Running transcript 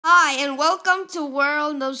and welcome to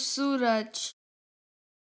World of Suraj.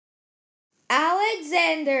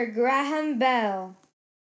 Alexander Graham Bell.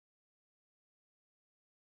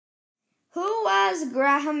 Who was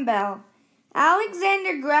Graham Bell?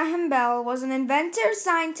 Alexander Graham Bell was an inventor,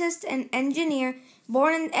 scientist, and engineer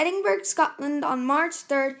born in Edinburgh, Scotland on March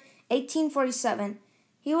 3, 1847.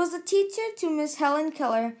 He was a teacher to Miss Helen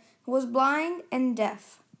Keller, who was blind and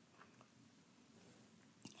deaf.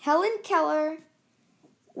 Helen Keller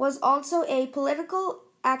was also a political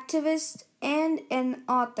activist and an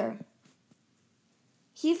author.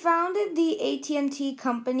 He founded the AT&T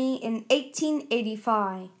Company in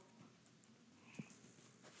 1885.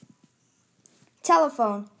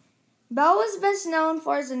 Telephone. Bell was best known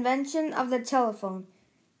for his invention of the telephone.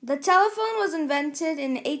 The telephone was invented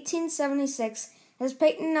in 1876 as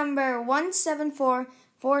patent number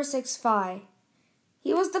 174465.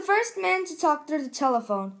 He was the first man to talk through the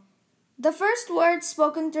telephone. The first words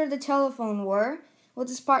spoken through the telephone were, with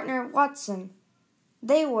his partner Watson.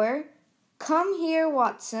 They were, "Come here,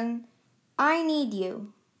 Watson. I need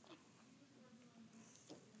you."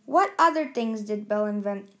 What other things did Bell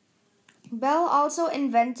invent? Bell also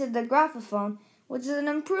invented the graphophone, which is an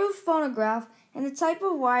improved phonograph and a type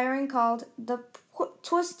of wiring called the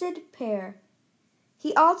twisted pair.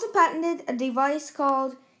 He also patented a device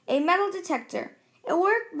called a metal detector. It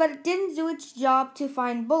worked, but it didn't do its job to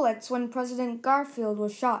find bullets when President Garfield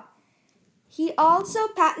was shot. He also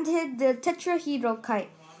patented the tetrahedral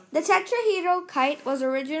kite. The tetrahedral kite was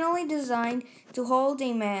originally designed to hold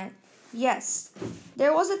a man. Yes,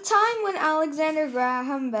 there was a time when Alexander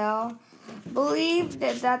Graham Bell believed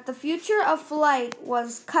that the future of flight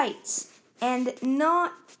was kites and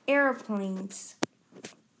not airplanes.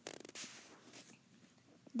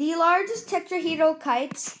 The largest tetrahedral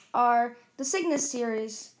kites are the Cygnus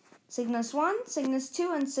series, Cygnus 1, Cygnus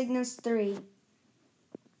 2, and Cygnus 3.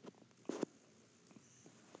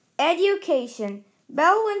 Education.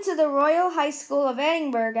 Bell went to the Royal High School of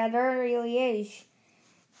Edinburgh at an early age.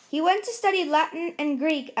 He went to study Latin and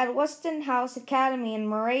Greek at Weston House Academy in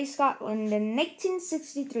Moray, Scotland in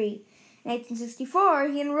 1863. In 1864,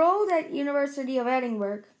 he enrolled at University of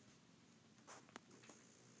Edinburgh.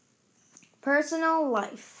 Personal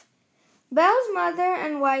life. Bell's mother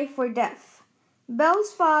and wife were deaf.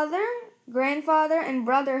 Bell's father, grandfather, and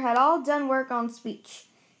brother had all done work on speech.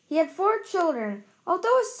 He had 4 children,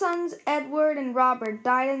 although his sons Edward and Robert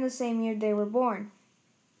died in the same year they were born.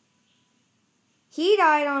 He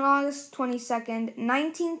died on August 22,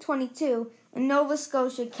 1922, in Nova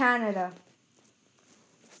Scotia, Canada.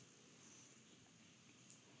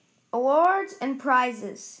 Awards and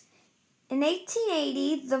prizes. In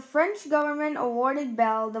 1880, the French government awarded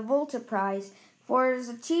Bell the Volta Prize for his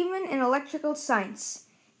achievement in electrical science.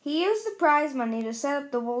 He used the prize money to set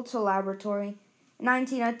up the Volta Laboratory. In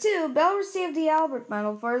 1902, Bell received the Albert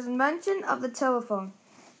Medal for his invention of the telephone.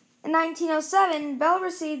 In 1907, Bell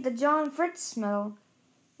received the John Fritz Medal.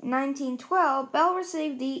 In 1912, Bell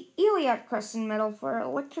received the Elliott Crescent Medal for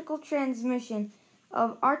electrical transmission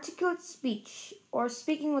of articulate speech, or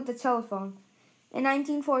speaking with the telephone. In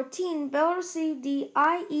 1914, Bell received the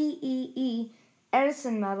IEEE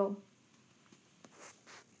Edison Medal.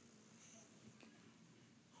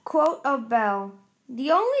 Quote of Bell: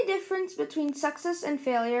 "The only difference between success and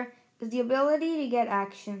failure is the ability to get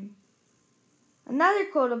action." Another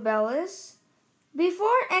quote of Bell is,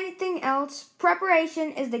 "Before anything else,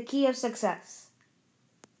 preparation is the key of success."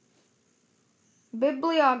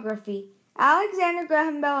 Bibliography. Alexander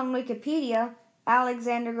Graham Bell on Wikipedia,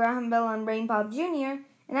 Alexander Graham Bell on BrainPop Jr.,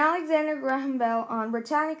 and Alexander Graham Bell on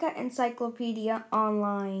Britannica Encyclopedia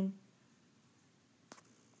Online.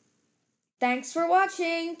 Thanks for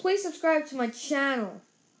watching. Please subscribe to my channel.